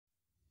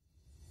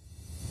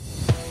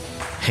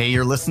Hey,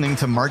 you're listening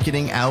to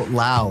Marketing Out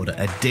Loud,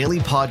 a daily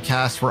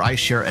podcast where I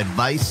share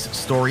advice,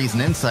 stories,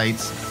 and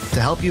insights to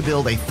help you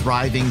build a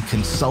thriving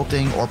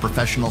consulting or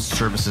professional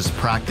services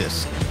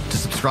practice. To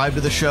subscribe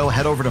to the show,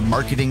 head over to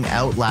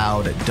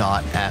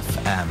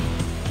marketingoutloud.fm.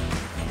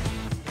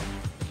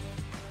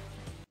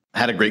 I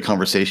had a great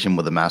conversation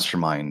with a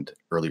mastermind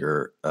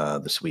earlier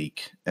this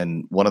week,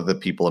 and one of the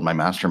people in my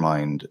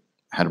mastermind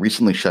had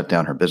recently shut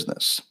down her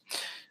business.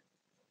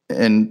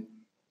 And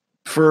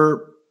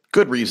for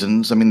good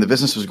reasons. I mean, the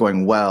business was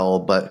going well,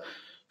 but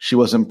she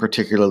wasn't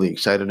particularly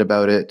excited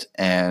about it,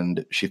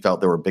 and she felt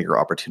there were bigger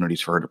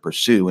opportunities for her to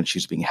pursue, and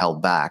she's being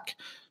held back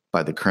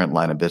by the current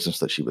line of business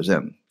that she was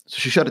in. So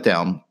she shut it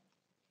down,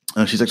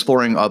 and she's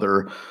exploring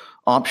other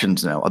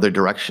options now, other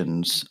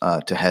directions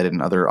to head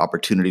and other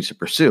opportunities to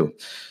pursue.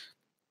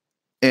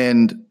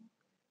 And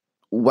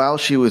while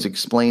she was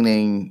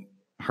explaining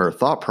her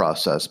thought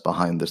process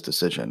behind this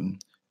decision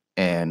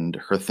and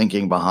her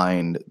thinking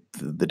behind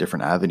the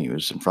different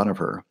avenues in front of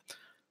her,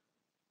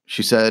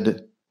 she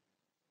said,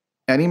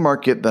 any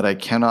market that I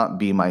cannot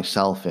be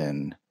myself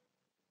in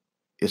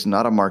is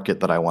not a market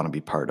that I want to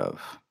be part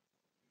of.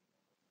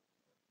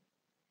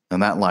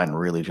 And that line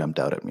really jumped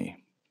out at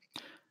me.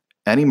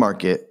 Any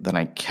market that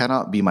I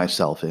cannot be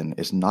myself in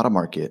is not a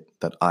market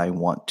that I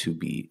want to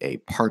be a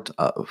part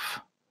of.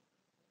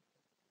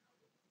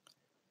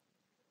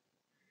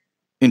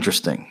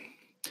 Interesting.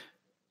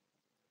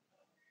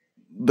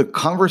 The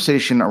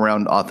conversation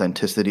around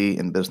authenticity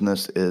in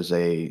business is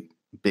a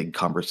big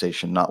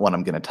conversation, not one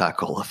I'm going to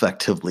tackle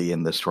effectively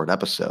in this short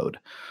episode.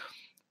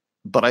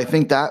 But I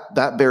think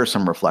that bears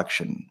some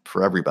reflection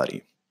for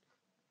everybody.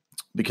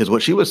 Because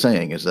what she was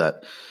saying is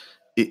that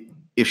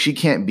if she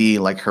can't be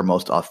like her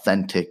most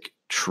authentic,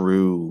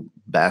 true,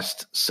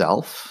 best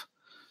self,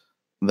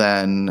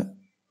 then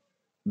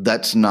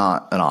that's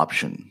not an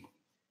option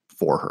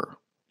for her.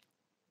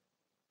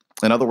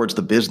 In other words,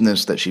 the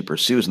business that she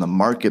pursues and the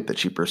market that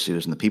she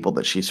pursues and the people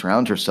that she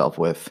surrounds herself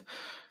with,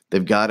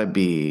 they've got to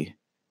be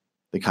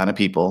the kind of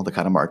people, the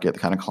kind of market, the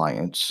kind of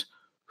clients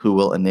who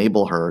will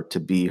enable her to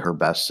be her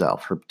best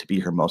self, to be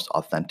her most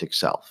authentic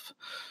self,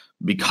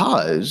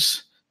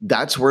 because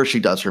that's where she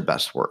does her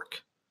best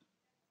work.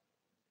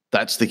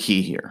 That's the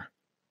key here,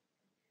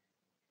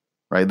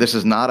 right? This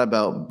is not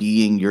about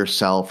being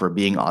yourself or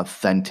being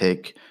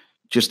authentic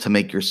just to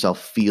make yourself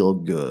feel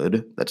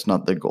good. That's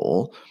not the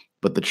goal.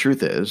 But the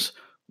truth is,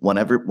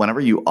 whenever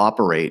you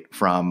operate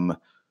from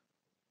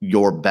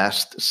your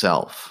best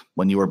self,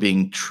 when you are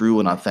being true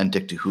and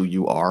authentic to who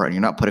you are, and you're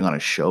not putting on a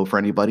show for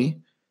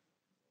anybody,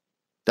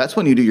 that's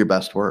when you do your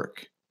best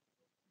work.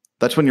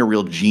 That's when your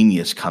real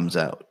genius comes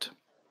out.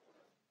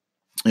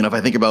 And if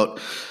I think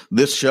about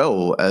this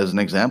show as an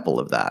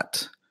example of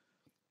that,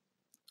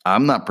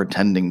 I'm not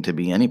pretending to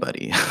be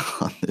anybody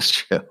on this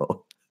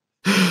show.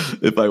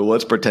 If I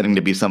was pretending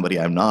to be somebody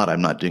I'm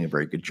not doing a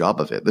very good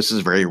job of it. This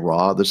is very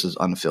raw. This is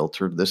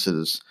unfiltered. This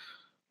is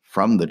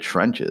from the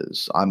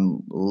trenches.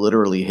 I'm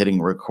literally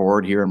hitting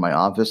record here in my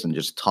office and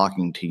just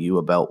talking to you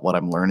about what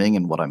I'm learning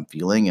and what I'm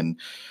feeling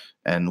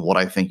and what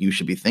I think you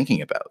should be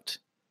thinking about.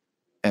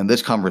 And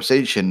this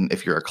conversation,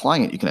 if you're a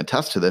client, you can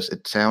attest to this.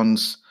 It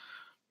sounds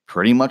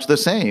pretty much the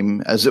same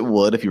as it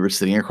would if you were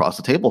sitting across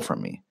the table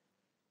from me.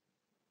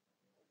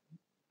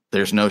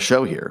 There's no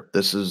show here.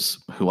 This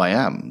is who I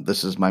am.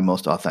 This is my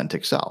most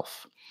authentic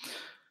self.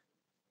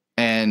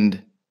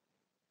 And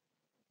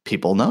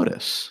people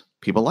notice.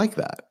 People like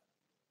that.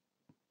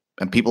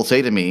 And people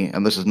say to me,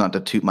 and this is not to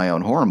toot my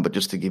own horn, but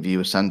just to give you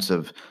a sense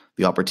of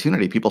the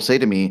opportunity, people say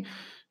to me,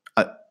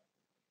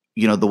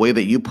 the way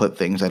that you put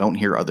things, I don't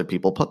hear other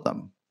people put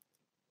them.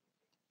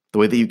 The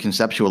way that you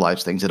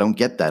conceptualize things, I don't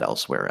get that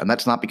elsewhere. And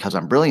that's not because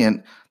I'm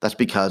brilliant. That's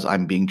because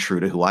I'm being true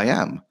to who I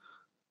am.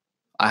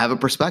 I have a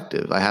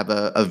perspective. I have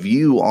a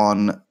view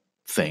on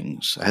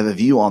things. I have a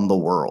view on the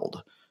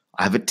world.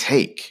 I have a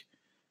take.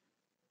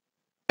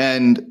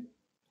 And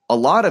a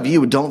lot of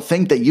you don't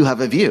think that you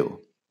have a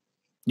view.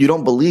 You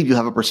don't believe you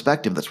have a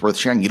perspective that's worth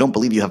sharing. You don't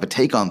believe you have a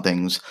take on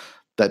things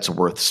that's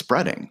worth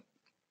spreading.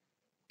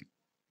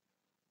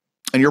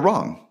 And you're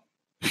wrong.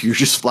 You're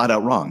just flat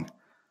out wrong.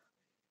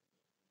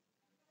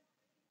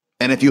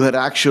 And if you had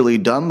actually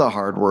done the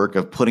hard work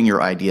of putting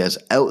your ideas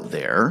out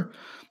there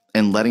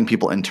and letting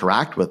people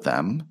interact with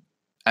them,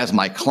 as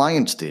my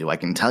clients do, I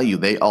can tell you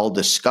they all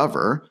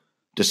discover,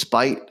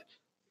 despite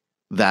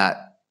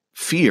that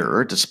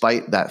fear,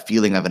 despite that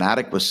feeling of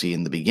inadequacy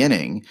in the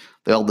beginning,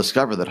 they all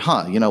discover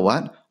that, you know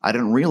what? I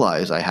didn't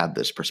realize I had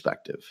this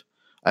perspective.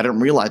 I didn't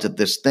realize that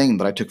this thing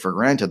that I took for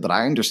granted that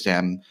I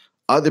understand,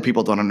 other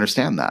people don't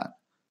understand that.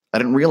 I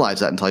didn't realize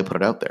that until I put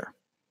it out there.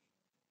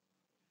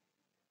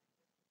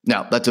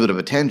 Now, that's a bit of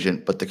a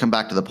tangent, but to come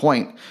back to the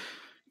point,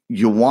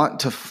 you want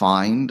to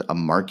find a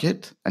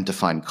market and to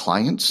find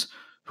clients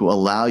who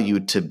allow you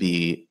to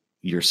be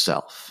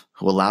yourself,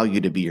 who allow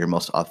you to be your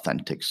most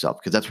authentic self,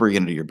 because that's where you're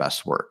going to do your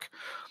best work.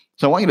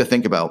 So I want you to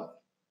think about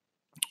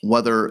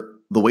whether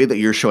the way that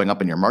you're showing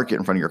up in your market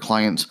in front of your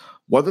clients,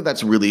 whether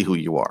that's really who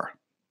you are.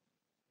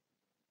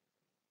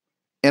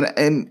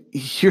 And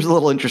here's a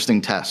little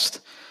interesting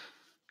test.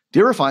 Do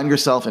you ever find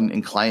yourself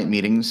in client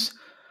meetings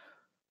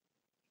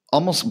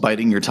almost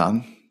biting your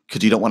tongue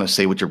because you don't want to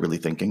say what you're really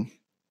thinking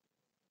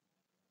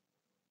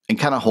and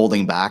kind of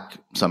holding back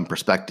some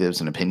perspectives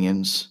and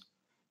opinions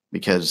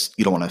because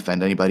you don't want to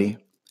offend anybody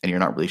and you're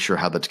not really sure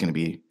how that's going to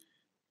be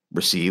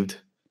received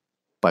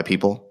by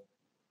people?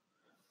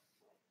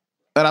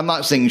 And I'm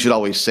not saying you should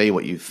always say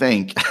what you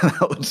think.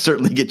 That would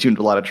certainly get you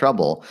into a lot of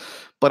trouble.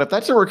 But if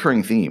that's a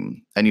recurring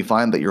theme and you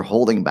find that you're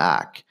holding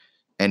back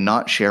and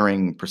not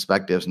sharing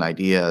perspectives and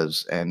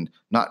ideas and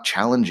not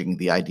challenging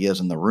the ideas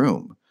in the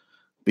room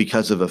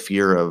because of a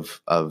fear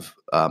of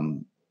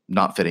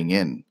not fitting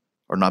in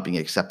or not being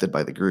accepted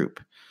by the group,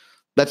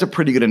 that's a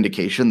pretty good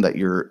indication that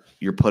you're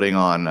putting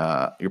on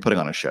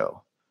a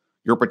show.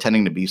 You're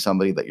pretending to be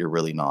somebody that you're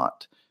really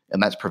not,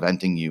 and that's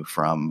preventing you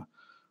from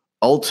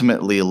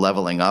ultimately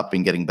leveling up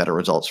and getting better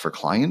results for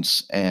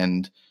clients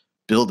and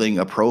building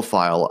a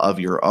profile of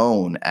your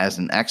own as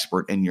an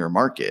expert in your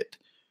market,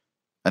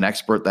 an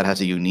expert that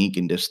has a unique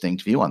and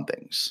distinct view on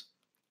things.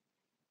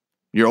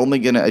 You're only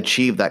going to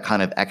achieve that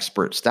kind of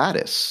expert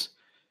status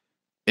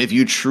if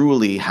you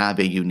truly have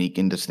a unique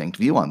and distinct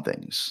view on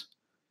things.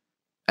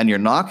 And you're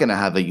not going to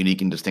have a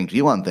unique and distinct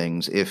view on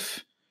things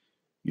if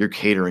you're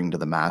catering to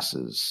the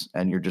masses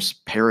and you're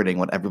just parroting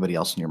what everybody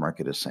else in your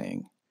market is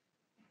saying.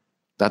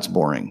 That's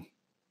boring.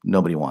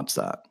 Nobody wants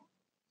that.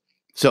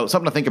 So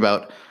something to think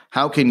about.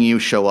 How can you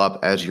show up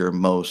as your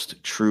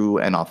most true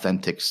and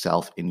authentic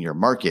self in your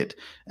market?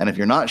 And if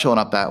you're not showing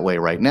up that way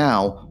right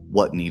now,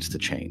 what needs to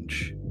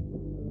change?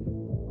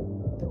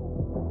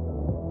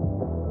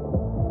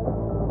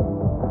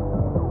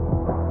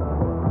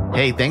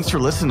 Hey, thanks for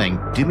listening.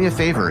 Do me a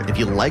favor. If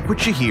you like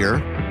what you hear,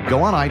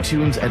 go on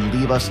iTunes and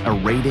leave us a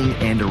rating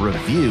and a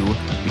review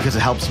because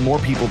it helps more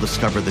people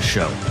discover the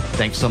show.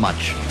 Thanks so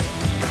much.